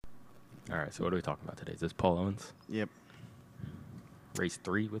All right, so what are we talking about today? Is this Paul Owens? Yep. Race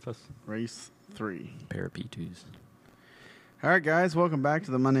 3 with us? Race 3. Pair of P2s. All right, guys. Welcome back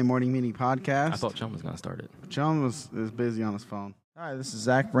to the Monday Morning Meeting podcast. I thought Chum was going to start it. Chum is busy on his phone. Hi, this is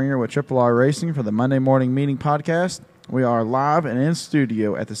Zach Bringer with Triple R Racing for the Monday Morning Meeting podcast. We are live and in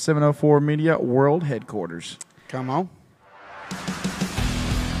studio at the 704 Media World Headquarters. Come on.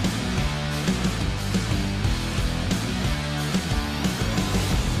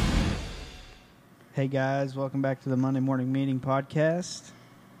 Hey guys, welcome back to the Monday Morning Meeting podcast.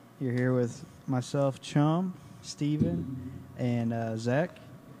 You're here with myself, Chum, Steven, and Zach.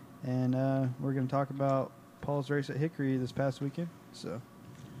 And we're going to talk about Paul's race at Hickory this past weekend. So,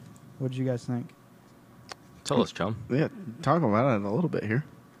 what did you guys think? Tell us, Chum. Yeah, talk about it a little bit here.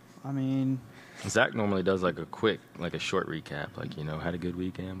 I mean, Zach normally does like a quick, like a short recap. Like, you know, had a good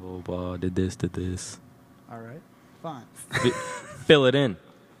weekend, blah, blah, blah, did this. all right, fine. Fill it in.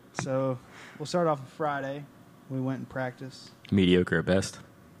 So, we'll start off with Friday. We went and practiced. Mediocre at best.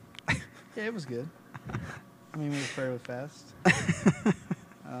 Yeah, it was good. I mean, we were fairly fast.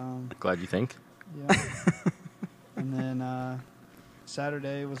 Glad you think. Yeah. And then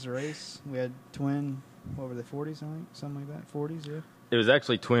Saturday was the race. We had twin, what were they, 40s, I think? Something like that. 40s, yeah. It was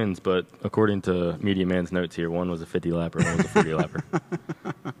actually twins, but according to Media Man's notes here, one was a 50-lapper, one was a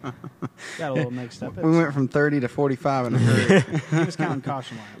 40-lapper. Got a little mixed up. We went from 30 to 45 in a hurry. He was counting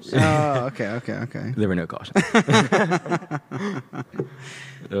caution laps. Oh, okay. There were no cautions.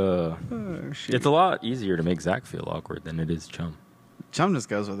 Oh, shit. It's a lot easier to make Zach feel awkward than it is Chum. Chum just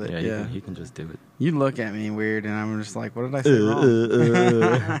goes with it. Yeah, he can just do it. You look at me weird, and I'm just like, what did I say wrong?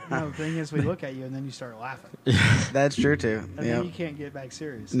 No, the thing is, we look at you and then you start laughing, That's true, too. and Yep. then you can't get back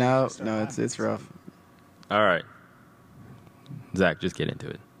serious. No, You start laughing. it's rough. All right. Zach, just get into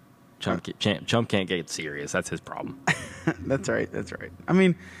it. Chum can't get serious. That's his problem. That's right. I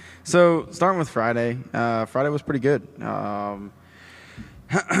mean, so starting with Friday, Friday was pretty good.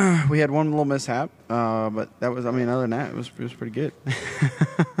 We had one little mishap, but that was, I mean, other than that, it was pretty good.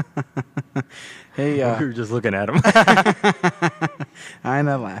 Hey, We were just looking at him. I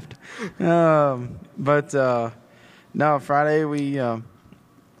know, laughed. No, Friday we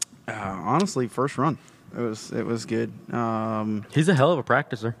honestly first run. It was good. He's a hell of a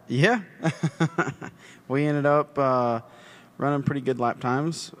practicer. Yeah. We ended up running pretty good lap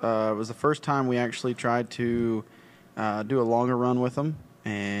times. It was the first time we actually tried to do a longer run with them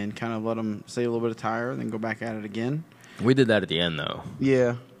and kind of let them save a little bit of tire and then go back at it again. We did that at the end, though.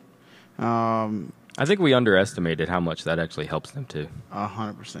 Yeah. I think we underestimated how much that actually helps them, too.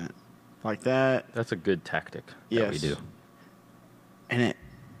 100%. Like that. That's a good tactic Yes. that we do. And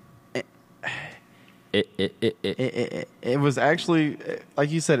It. it was actually, like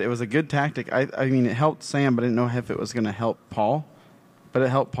you said, it was a good tactic. I mean, it helped Sam, but I didn't know if it was going to help Paul. But it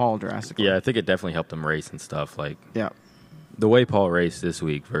helped Paul drastically. Yeah, I think it definitely helped him race and stuff. Like, Yeah. the way Paul raced this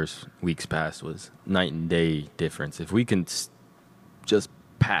week versus weeks past was night and day difference. If we can just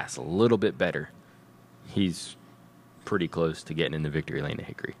pass a little bit better, he's pretty close to getting in the victory lane at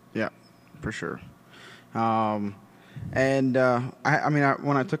Hickory. Yeah, for sure. And when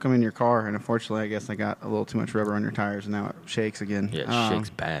I took them in your car, and unfortunately, I guess I got a little too much rubber on your tires, and now it shakes again. Yeah, it shakes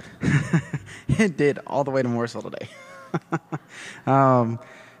bad. It did all the way to Mooresville today.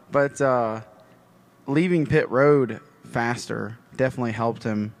 But leaving pit road faster definitely helped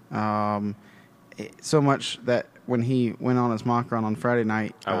him. So much that when he went on his mock run on Friday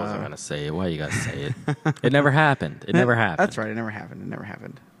night, I wasn't going to say it. Why you got to say it? It never happened. It never happened. That's right. It never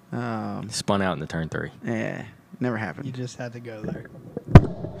happened. Spun out in the turn 3. Yeah, never happened. You just had to go there.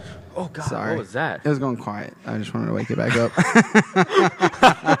 Oh, God. Sorry. What was that? It was going quiet. I just wanted to wake it back up.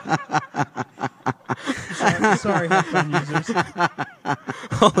 Sorry, headphone users.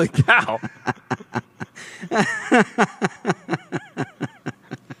 Holy cow.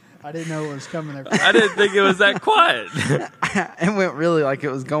 I didn't know what was coming there. I didn't think it was that quiet. It went really like it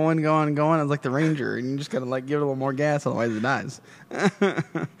was going. It was like the Ranger, and you just gotta like give it a little more gas, otherwise it dies.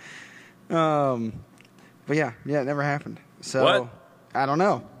 But yeah, it never happened. So What? I don't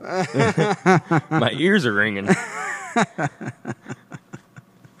know. My ears are ringing.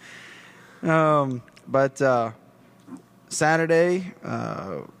 But Saturday,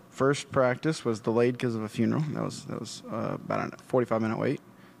 first practice was delayed because of a funeral. That was about a 45-minute wait.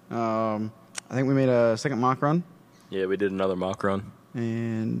 I think we made a second mock run, Yeah, we did another mock run.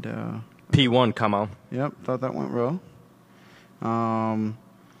 and P1, come on. yep, thought that went well.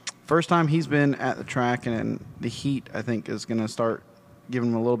 First time he's been at the track, and the heat, I think, is going to start giving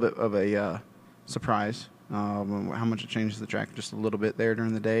him a little bit of a surprise. How much it changes the track just a little bit there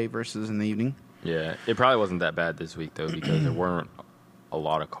during the day versus in the evening. Yeah, it probably wasn't that bad this week, though, because there weren't a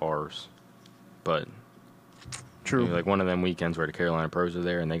lot of cars True. You know, like one of them weekends where the Carolina Pros are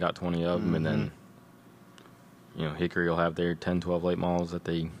there and they got 20 of them, and then, you know, Hickory will have their 10, 12 late models that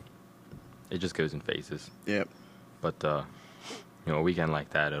it just goes in phases. Yep. But, you know, a weekend like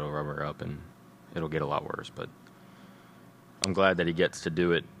that, it'll rubber up and it'll get a lot worse. But I'm glad that he gets to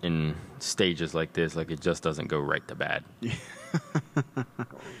do it in stages like this. Like, it just doesn't go right to bad.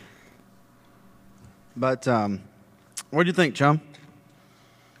 But what do you think, Chum?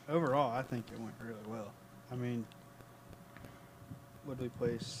 Overall, I think it went really well. I mean, what did we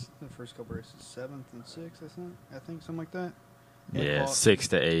place the first couple races? 7th and 6th, I think something like that. Yeah, 6th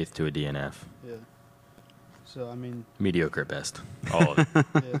to 8th to a DNF. Yeah. So, I mean, Mediocre at best. All of it.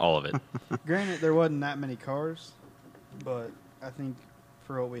 yeah. All of it. Granted, there wasn't that many cars, but I think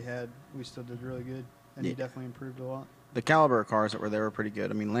for what we had, we still did really good, and he Yeah. definitely improved a lot. The caliber of cars that were there were pretty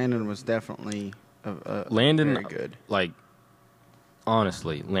good. I mean, Landon was definitely Landon, very good. like,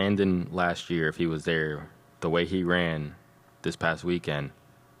 honestly, Landon last year, if he was there, the way he ran this past weekend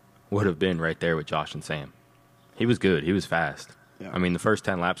would have been right there with Josh and Sam. He was good. He was fast. Yeah. I mean, the first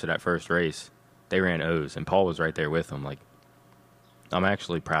 10 laps of that first race, they ran O's, and Paul was right there with him. Like, I'm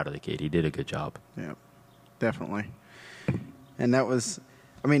actually proud of the kid. He did a good job. Yeah, definitely. And that was,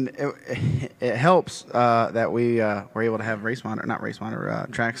 I mean, it helps that we were able to have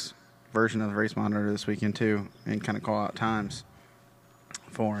Track's version of the race monitor this weekend too, and kind of call out times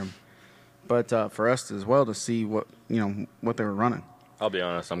for him. But for us as well to see what they were running. I'll be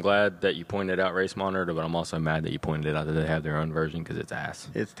honest. I'm glad that you pointed out Race Monitor, but I'm also mad that you pointed out that they have their own version because it's ass.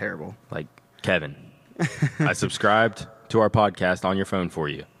 It's terrible. Like, Kevin, I subscribed to our podcast on your phone for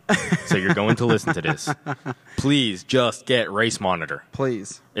you. So you're going to listen to this. Please just get Race Monitor.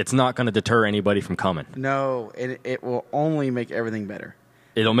 Please. It's not going to deter anybody from coming. No, it will only make everything better.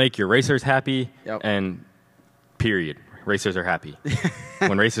 It'll make your racers happy, Yep. and period. Racers are happy.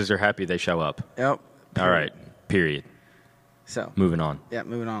 When racers are happy, they show up. Yep. All right, period. So, Moving on. yeah,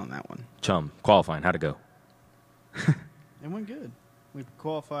 moving on that one. Chum, qualifying, how'd it go? It went good. We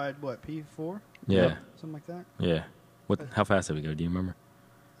qualified, what, P4? Yeah, Yep. Something like that? yeah. How fast did we go? Do you remember?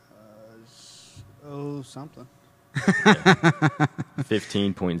 Something.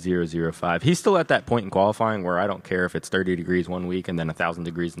 15.005. He's still at that point in qualifying where I don't care if it's 30 degrees one week and then 1,000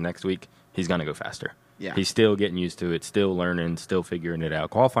 degrees the next week. He's going to go faster. Yeah. He's still getting used to it, still learning, still figuring it out.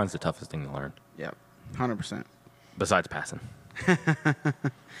 Qualifying's the toughest thing to learn, Yep. 100%. besides passing.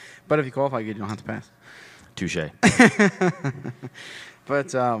 But if you qualify good, you don't have to pass. Touche.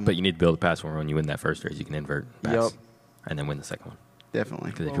 But But you need to be able to pass one when you win that first race. You can invert, pass, Yep. and then win the second one.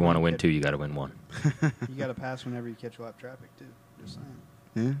 definitely. Because if Well, you want to when win you two, you got to win one. You got to pass whenever you catch lap traffic, too. Just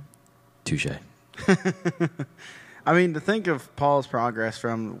saying. Yeah. Touche. I mean, to think of Paul's progress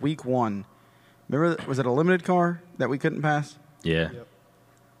from week one. Remember, was it a limited car that we couldn't pass Yeah.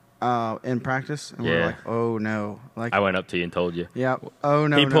 Yep. in practice? And we were Yeah. like, oh, no. Like, I went up to you and told you. yeah. Oh,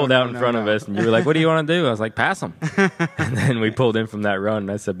 no. He no, pulled no, out in no, front no. of us, and you were like, what do you want to do? I was like, pass him. And then we pulled in from that run,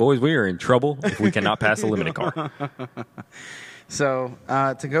 and I said, boys, we are in trouble if we cannot pass a limited car. So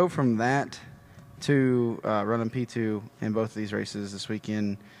to go from that to running P2 in both of these races this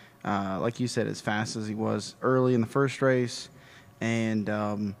weekend, like you said, as fast as he was early in the first race and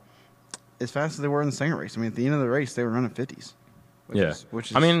as fast as they were in the second race. I mean, at the end of the race, they were running 50s.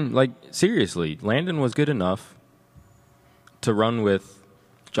 Which is, I mean, like, seriously, Landon was good enough to run with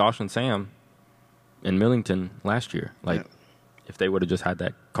Josh and Sam in Millington last year. Like, Yeah. if they would have just had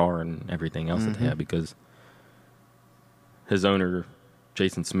that car and everything else that they had, because his owner,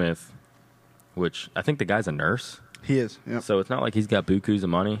 Jason Smith, which I think the guy's a nurse, he is. Yep. so it's not like he's got bukus of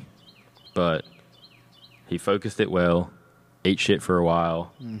money, but he focused it well, ate shit for a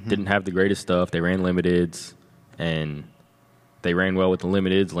while, didn't have the greatest stuff. They ran limiteds, and they ran well with the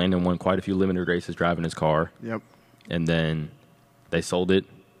limiteds. Landon won quite a few limited races driving his car, Yep. and then they sold it,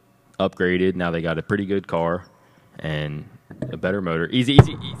 upgraded. Now they got a pretty good car and a better motor. Easy.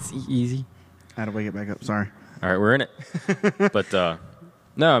 How do we get back up? Sorry. All right, we're in it. But,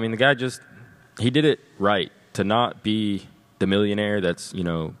 no, I mean, the guy he did it right. To not be the millionaire that's,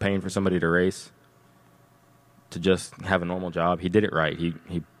 paying for somebody to race, to just have a normal job. He did it right. He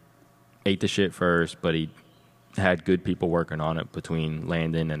ate the shit first, but he had good people working on it between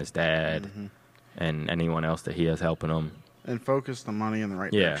Landon and his dad and anyone else that he has helping him. And focus the money in the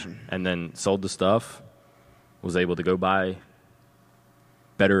right Yeah, direction. and then sold the stuff, was able to go buy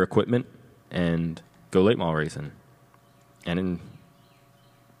better equipment and go late model racing. And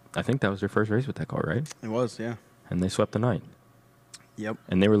I think that was their first race with that car, right? It was, yeah. And they swept the night. Yep.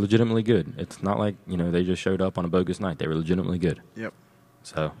 And they were legitimately good. It's not like, they just showed up on a bogus night. They were legitimately good. Yep.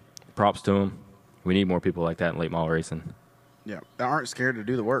 So, props to them. We need more people like that in late model racing. Yep. That aren't scared to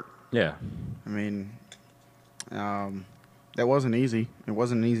do the work. Yeah. I mean, That wasn't easy. It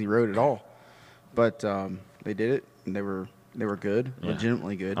wasn't an easy road at all. But they did it, and they were good, Yeah.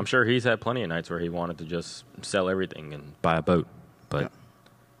 legitimately good. I'm sure he's had plenty of nights where he wanted to just sell everything and buy a boat, but Yeah.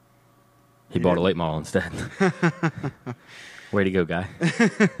 he He bought a did. late model instead. Way to go, guy.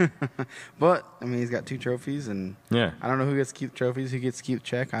 But I mean, he's got 2 trophies, and Yeah. I don't know who gets to keep the trophies, who gets to keep the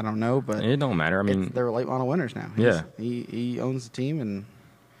check. I don't know, but It don't matter. I mean, they're late model winners now. Yeah. He owns the team and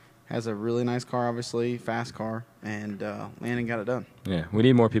has a really nice car, obviously, fast car, and Landon got it done. yeah, we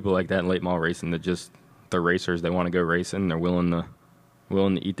need more people like that in late model racing that just they're racers. They want to go racing. They're willing to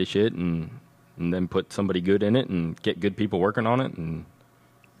eat the shit and then put somebody good in it and get good people working on it. And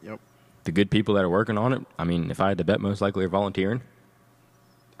Yep. the good people that are working on it, I mean, if I had to bet, most likely are volunteering.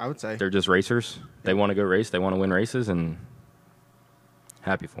 I would say. They're just racers. They want to go race. They want to win races, and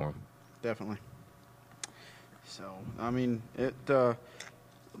happy for them. Definitely. So, I mean, the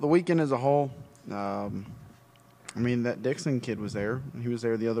weekend as a whole, I mean, that Dixon kid was there. He was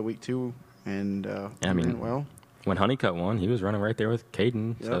there the other week, too, and I mean, ran well. When Honeycutt won, he was running right there with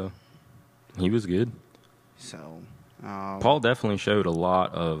Caden, Yep. so he was good. So, Paul definitely showed a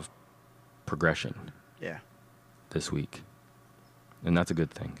lot of progression yeah. this week, and that's a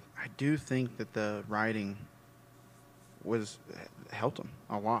good thing. I do think that the riding helped him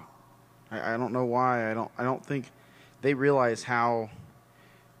a lot. I don't know why. I don't think they realize how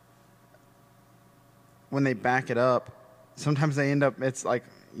when they back it up, sometimes they end up. It's like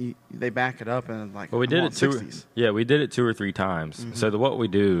they back it up and like. Well, we I'm did on it 2. 60s. Yeah, we did it 2 or 3 times. Mm-hmm. So what we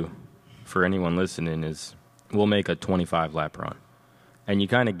do for anyone listening is we'll make a 25 lap run, and you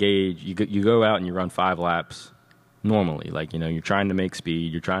kind of gauge. You go out and you run 5 laps normally, like you're trying to make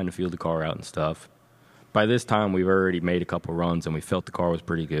speed, you're trying to feel the car out and stuff. By this time, we've already made a couple runs and we felt the car was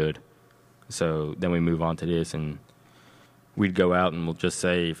pretty good. So then we move on to this, and we'd go out and we'll just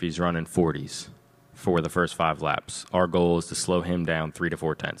say if he's running 40s for the first 5 laps, our goal is to slow him down 3 to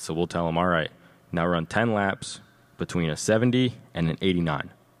 4 tenths. So we'll tell him, all right, now run 10 laps between a 70 and an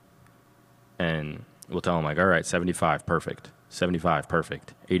 89. And we'll tell him, like, all right, 75, perfect. 75,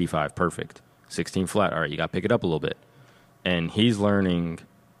 perfect. 85, perfect. 16 flat, all right, you got to pick it up a little bit. And he's learning,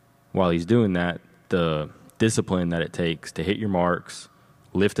 while he's doing that, the discipline that it takes to hit your marks,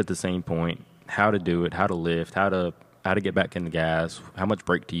 lift at the same point, how to do it, how to lift, how to get back in the gas, how much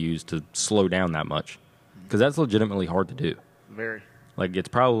brake to use to slow down that much. Because that's legitimately hard to do. Very. Like, it's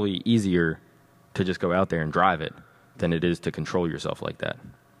probably easier to just go out there and drive it than it is to control yourself like that.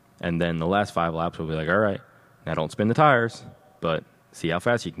 And then the last 5 laps will be like, all right, now don't spin the tires, but see how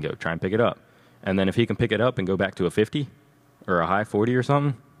fast you can go. Try and pick it up. And then if he can pick it up and go back to a 50 or a high 40 or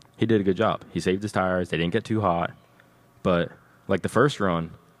something, he did a good job. He saved his tires. They didn't get too hot. But like the first run,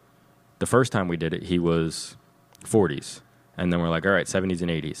 the first time we did it, he was 40s. And then we're like, all right, 70s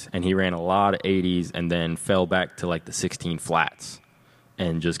and 80s. And he ran a lot of 80s and then fell back to like the 16 flats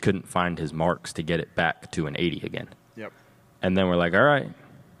and just couldn't find his marks to get it back to an 80 again. Yep. And then we're like, all right,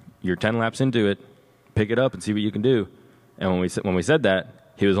 you're 10 laps into it. Pick it up and see what you can do. And when we said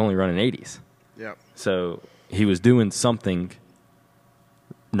that, he was only running 80s. Yep. So he was doing something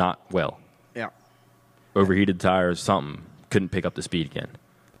not well. Yeah. Overheated tires, something. Couldn't pick up the speed again.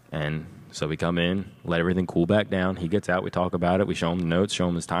 And so we come in, let everything cool back down. He gets out, we talk about it. We show him the notes, show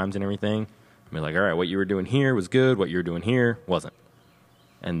him his times and everything. And we're like, all right, what you were doing here was good. What you were doing here wasn't.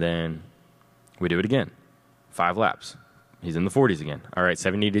 And then we do it again. 5 laps. He's in the 40s again. All right,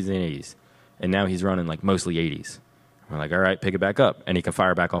 70s and 80s. And now he's running like mostly 80s. We're like, all right, pick it back up. And he can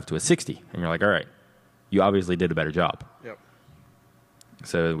fire back off to a 60. And you're like, all right, you obviously did a better job. Yep.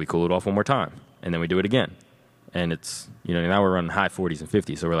 So we cool it off one more time. And then we do it again. And it's, now we're running high 40s and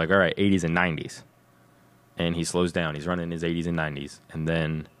 50s. So we're like, all right, 80s and 90s. And he slows down. He's running his 80s and 90s. And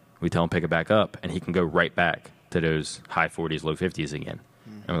then we tell him pick it back up. And he can go right back to those high 40s, low 50s again.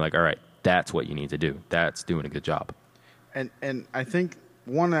 And we're like, all right, that's what you need to do. That's doing a good job. And I think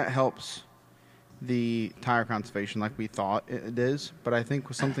one that helps the tire conservation like we thought it is, but I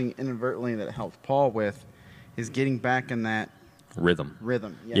think something inadvertently that it helped Paul with is getting back in that Rhythm.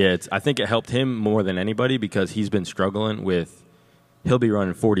 Yeah. I think it helped him more than anybody because he's been struggling with, he'll be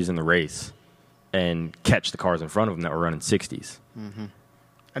running 40s in the race and catch the cars in front of him that were running 60s.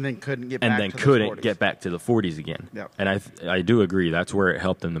 And then couldn't get And back then to the couldn't 40s. get back to the 40s again. Yep. And I do agree. That's where it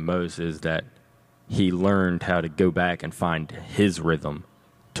helped him the most is that he learned how to go back and find his rhythm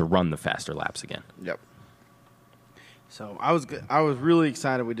to run the faster laps again. Yep. So I was really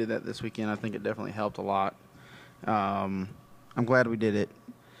excited we did that this weekend. I think it definitely helped a lot. I'm glad we did it.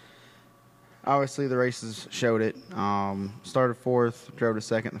 Obviously, the races showed it. Started 4th, drove to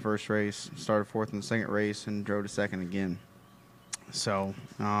 2nd in the first race. Started 4th in the second race, and drove to 2nd again. So,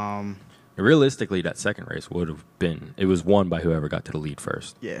 realistically, that second race would have been, it was won by whoever got to the lead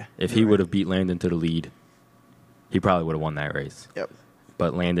first. Yeah. If he would have beat Landon to the lead, he probably would have won that race. Yep.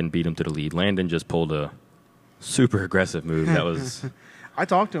 But Landon beat him to the lead. Landon just pulled a super aggressive move. That was. I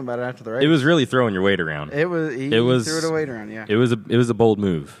talked to him about it after the race. It was really throwing your weight around. It was. He It was- threw it away around. Yeah. It was a bold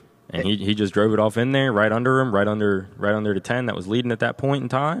move, and he just drove it off in there, right under him, right under the 10 that was leading at that point in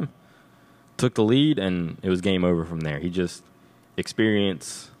time. Took the lead, and it was game over from there. He just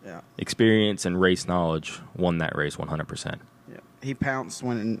experience and race knowledge won that race 100%. Yeah. He pounced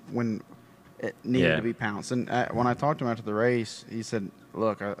when it needed to be pounced. And when I talked to him after the race, he said,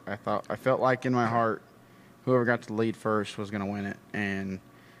 "Look, I felt like in my heart, whoever got to the lead first was going to win it, and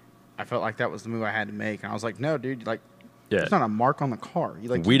I felt like that was the move I had to make." And I was like, "No, dude, it's not a mark on the car.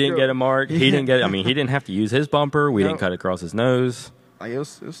 We didn't get a mark. He didn't get. I mean, he didn't have to use his bumper. We didn't cut across his nose. Like it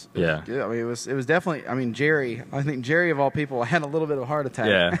was good. I mean, it was definitely. I mean, Jerry. I think Jerry of all people had a little bit of a heart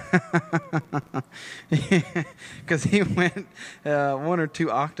attack. Yeah, because he went 1 or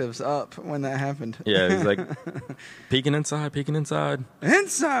 2 octaves up when that happened. Yeah, he's like peeking inside,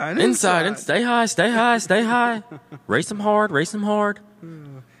 inside, and stay high. Race him hard.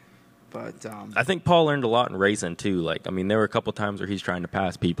 But I think Paul learned a lot in racing too. Like, I mean, there were a couple times where he's trying to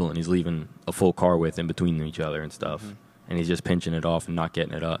pass people and he's leaving a full car width in between each other and stuff, and he's just pinching it off and not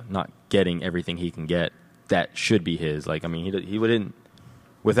getting it up, not getting everything he can get that should be his. Like, I mean, he wouldn't,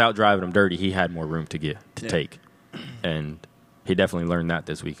 without driving him dirty, he had more room to take, and he definitely learned that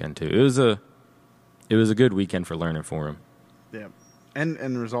this weekend too. It was a good weekend for learning for him. Yeah, and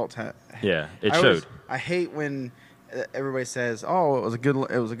the results it showed. I hate when everybody says, "Oh, it was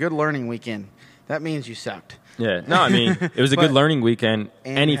a good learning weekend." That means you sucked. Yeah, no, I mean, it was a good learning weekend,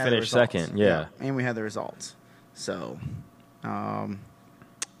 and he had the finished results. second. Yeah, and we had the results. So, but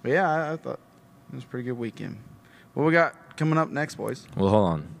yeah, I thought it was a pretty good weekend. What we got coming up next, boys? Well, hold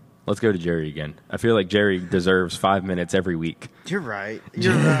on. Let's go to Jerry again. I feel like Jerry deserves 5 minutes every week. You're right.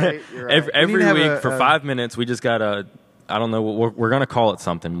 You're right. Every week for 5 minutes, we just got to, I don't know, we're going to call it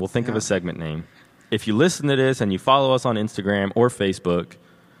something. We'll think of a segment name. If you listen to this and you follow us on Instagram or Facebook,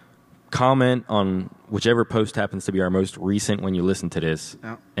 comment on whichever post happens to be our most recent when you listen to this,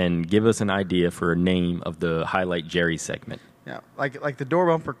 and give us an idea for a name of the Highlight Jerry segment. Yeah, like the Door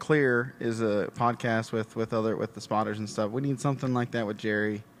Bumper Clear is a podcast with the spotters and stuff. We need something like that with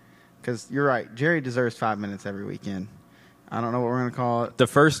Jerry, because you're right. Jerry deserves 5 minutes every weekend. I don't know what we're going to call it. The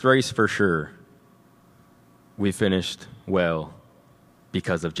first race for sure, we finished well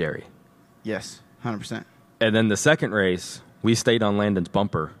because of Jerry. Yes, 100%. And then the second race, we stayed on Landon's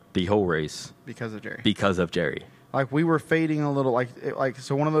bumper the whole race because of Jerry. Because of Jerry. Like we were fading a little,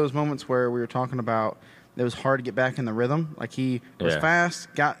 so one of those moments where we were talking about it was hard to get back in the rhythm. Like he was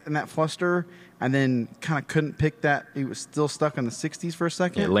fast, got in that fluster, and then kind of couldn't pick that. He was still stuck in the 60s for a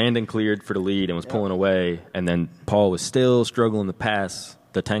second. Yeah, Landon cleared for the lead and was pulling away, and then Paul was still struggling to pass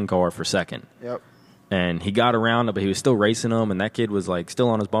the 10 car for second. Yep. And he got around it, but he was still racing them, and that kid was like still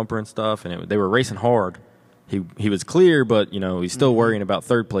on his bumper and stuff, and they were racing hard. He was clear, but he's still worrying about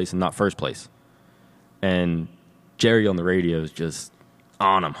third place and not first place. And Jerry on the radio is just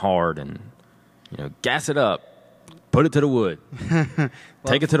on him hard and gas it up, put it to the wood,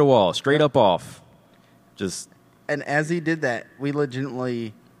 take it to the wall, straight up off. And as he did that, we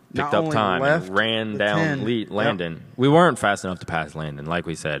legitimately picked up time and ran down Landon. Yep. We weren't fast enough to pass Landon, like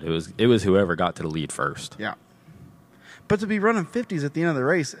we said. It was whoever got to the lead first. Yeah. But to be running 50s at the end of the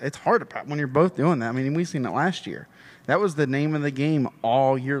race, it's hard to pass when you're both doing that. I mean, we've seen it last year. That was the name of the game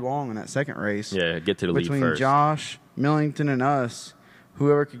all year long in that second race. Yeah, get to the lead first. Between Josh, Millington, and us,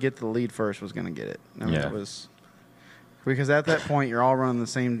 whoever could get to the lead first was going to get it. I mean, it was because at that point you're all running the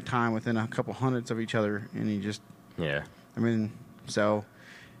same time within a couple hundredths of each other, and you just I mean, so,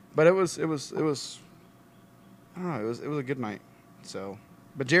 but it was I don't know, it was a good night. So,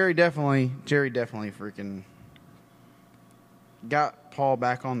 but Jerry definitely freaking got Paul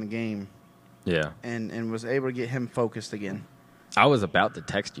back on the game. Yeah, and was able to get him focused again. I was about to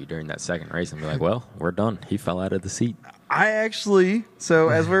text you during that second race and be like, "Well, we're done." He fell out of the seat. I actually, so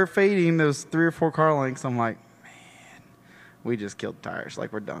as we're fading those 3 or 4 car lengths, I'm like, man, we just killed tires.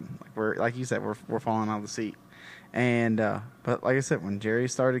 Like we're done. Like you said, we're falling out of the seat. And but like I said, when Jerry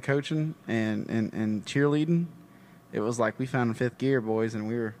started coaching and cheerleading, it was like we found 5th gear, boys, and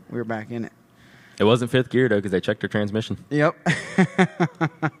we were back in it. It wasn't 5th gear though because they checked their transmission. Yep.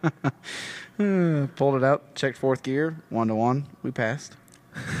 Pulled it out, checked 4th gear, 1-to-1. We passed.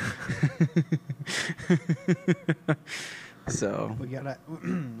 So we gotta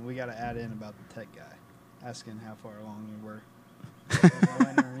add in about the tech guy, asking how far along we were.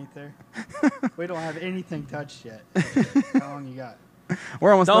 Underneath there, we don't have anything touched yet. How long you got?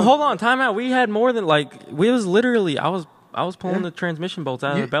 We're almost No, done. hold on, time out. We had more than we was literally I was pulling the transmission bolts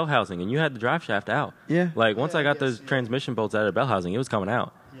out of the bell housing, and you had the drive shaft out. Yeah. Like once Yeah, I got I those guess, yeah. transmission bolts out of the bell housing, it was coming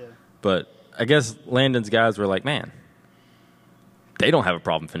out. Yeah. But I guess Landon's guys were like, man, they don't have a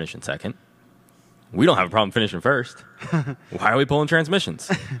problem finishing second. We don't have a problem finishing first. Why are we pulling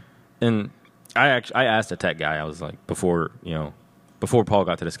transmissions? And I asked the tech guy, I was like, before Paul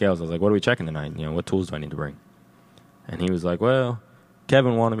got to the scales, I was like, what are we checking tonight? What tools do I need to bring? And he was like, well,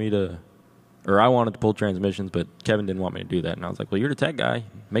 Kevin wanted me to, or I wanted to pull transmissions, but Kevin didn't want me to do that. And I was like, well, you're the tech guy.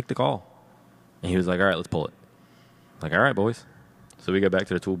 Make the call. And he was like, all right, let's pull it. Like, all right, boys. So we go back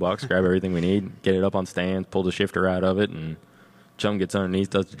to the toolbox, grab everything we need, get it up on stands, pull the shifter out of it, and Chum gets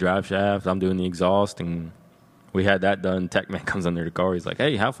underneath, does the drive shaft. I'm doing the exhaust, and we had that done. Tech man comes under the car. He's like,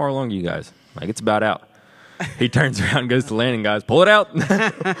 hey, how far along are you guys? I'm like, it's about out. He turns around and goes to Landon, guys, pull it out.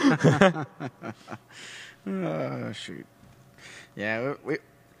 Oh, shoot. Yeah,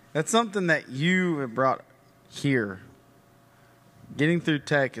 that's something that you have brought here. Getting through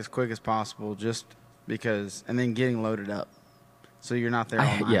tech as quick as possible just because, and then getting loaded up. So you're not there all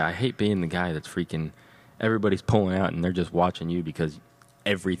night. I hate being the guy that's freaking, everybody's pulling out and they're just watching you because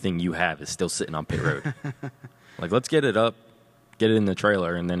everything you have is still sitting on pit road. Like, let's get it up, get it in the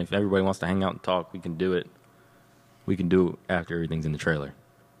trailer, and then if everybody wants to hang out and talk, we can do it. We can do it after everything's in the trailer.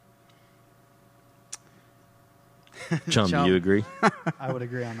 Chum, do you agree? I would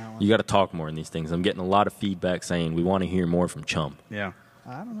agree on that one. You got to talk more in these things. I'm getting a lot of feedback saying we want to hear more from Chum. Yeah.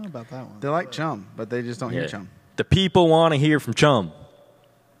 I don't know about that one. They like Chum, but they just don't hear Yeah. Chum. The people want to hear from Chum.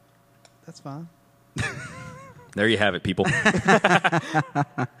 That's fine. There you have it, people.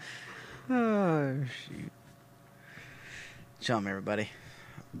 Oh, shoot. Chum, everybody.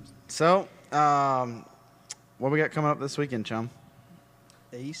 So, what we got coming up this weekend, Chum?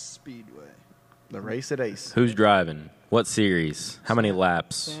 Ace Speedway. The race at Ace. Who's driving? What series? How many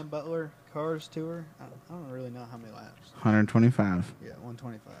laps? Sam Butler Cars Tour. I don't really know how many laps. 125. Yeah,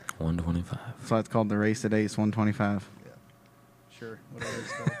 125. 125. That's why it's called the race at Ace 125. Yeah, sure. Whatever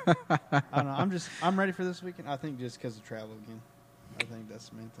it's called. I don't know. I'm ready for this weekend. I think just because of travel again. I think that's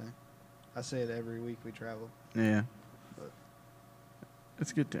the main thing. I say it every week we travel. Yeah. But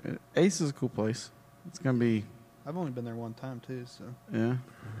It's good. Ace is a cool place. It's going to be, I've only been there one time too, so yeah.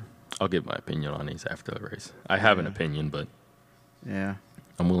 I'll give my opinion on these after the race. I have an opinion, but Yeah.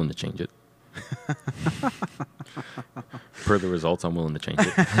 I'm willing to change it. Per the results, I'm willing to change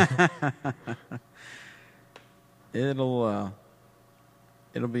it.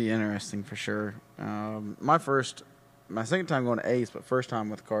 It'll be interesting for sure. My second time going to Ace, but first time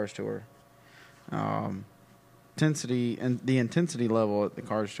with Cars Tour. Intensity and the intensity level at the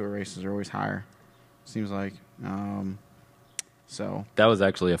Cars Tour races are always higher. Seems like. So That was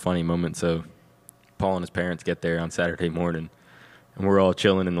actually a funny moment. So Paul and his parents get there on Saturday morning, and we're all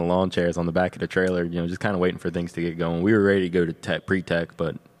chilling in the lawn chairs on the back of the trailer, just kind of waiting for things to get going. We were ready to go to pre-tech,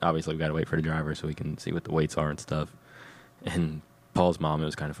 but obviously we got to wait for the driver so we can see what the weights are and stuff. And Paul's mom, it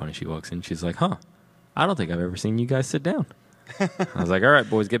was kind of funny. She walks in, she's like, "Huh, I don't think I've ever seen you guys sit down." I was like, "All right,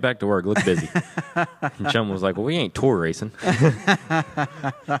 boys, get back to work. Look busy." And Chum was like, "Well, we ain't tour racing."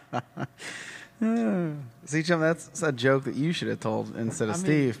 see, Chum, that's a joke that you should have told instead of I mean,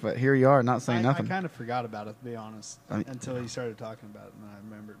 Steve. But here you are, not saying I nothing. kind of forgot about it, to be honest, I mean- until you started talking about it, and I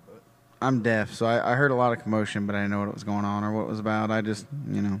remembered. But I'm deaf, so I heard a lot of commotion, but I didn't know what was going on or what it was about. I just,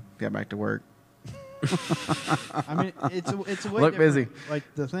 got back to work. I mean, it's a way Look different. busy. Like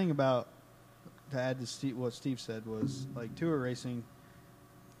the thing about, to add to what Steve said, was like tour racing,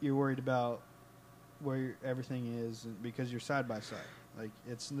 you're worried about where everything is because you're side by side. Like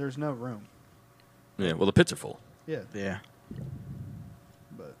there's no room. Yeah, well, the pits are full. Yeah, Yeah.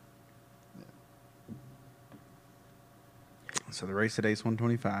 but So the race at Ace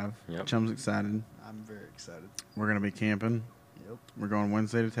 125. Yep. Chum's excited. I'm very excited. We're going to be camping. Yep. We're going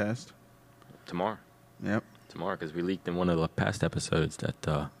Wednesday to test. Tomorrow, Yep. because we leaked in one of the past episodes that,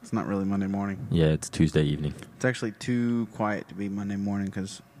 It's not really Monday morning. it's Tuesday evening. It's actually too quiet to be Monday morning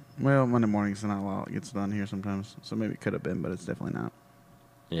because, Monday mornings not a lot gets done here sometimes. So maybe it could have been, but it's definitely not.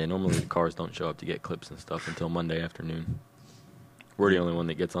 Yeah, normally the cars don't show up to get clips and stuff until Monday afternoon. We're the only one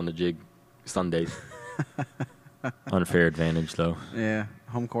that gets on the jig Sundays. Unfair advantage, though. Yeah,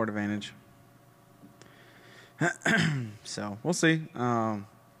 home court advantage. So we'll see.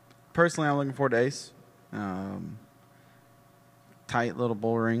 Personally, I'm looking forward to Ace. Tight little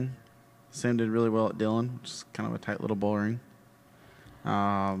bull ring. Sam did really well at Dillon, which is kind of a tight little bull ring. It's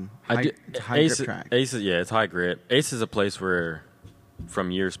a high Ace, grip track. Ace, it's high grip. Ace is a place where, from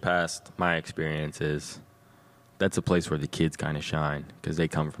years past, my experience is that's a place where the kids kind of shine because they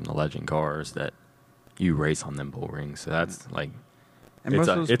come from the legend cars that you race on them bull rings. So that's like And most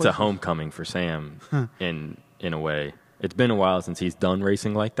of those It's a places- homecoming for Sam in a way. It's been a while since he's done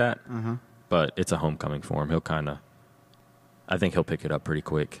racing like that, Uh-huh. but it's a homecoming for him. I think he'll pick it up pretty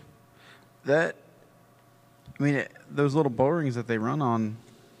quick. Those little bull rings that they run on,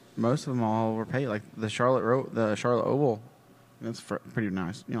 most of them all overpaid. Like the Charlotte Oval, that's pretty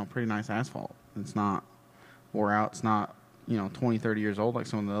nice. Pretty nice asphalt. It's not wore out. It's not 20, 30 years old like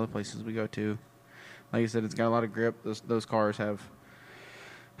some of the other places we go to. Like I said, it's got a lot of grip. Those cars have.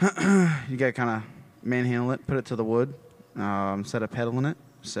 You got to kind of manhandle it, put it to the wood, instead of pedaling it.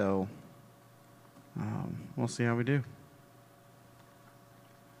 So we'll see how we do.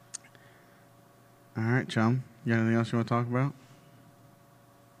 All right, chum. You got anything else you want to talk about?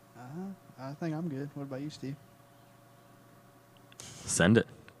 I think I'm good. What about you, Steve? Send it.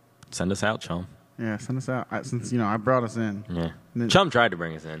 Send us out, Chum. Yeah, send us out. Since I brought us in. Yeah. Then- Chum tried to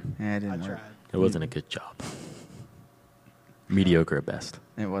bring us in. Yeah, it I didn't work. tried. It wasn't a good job. Mediocre at best.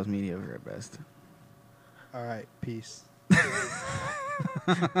 It was mediocre at best. All right. Peace.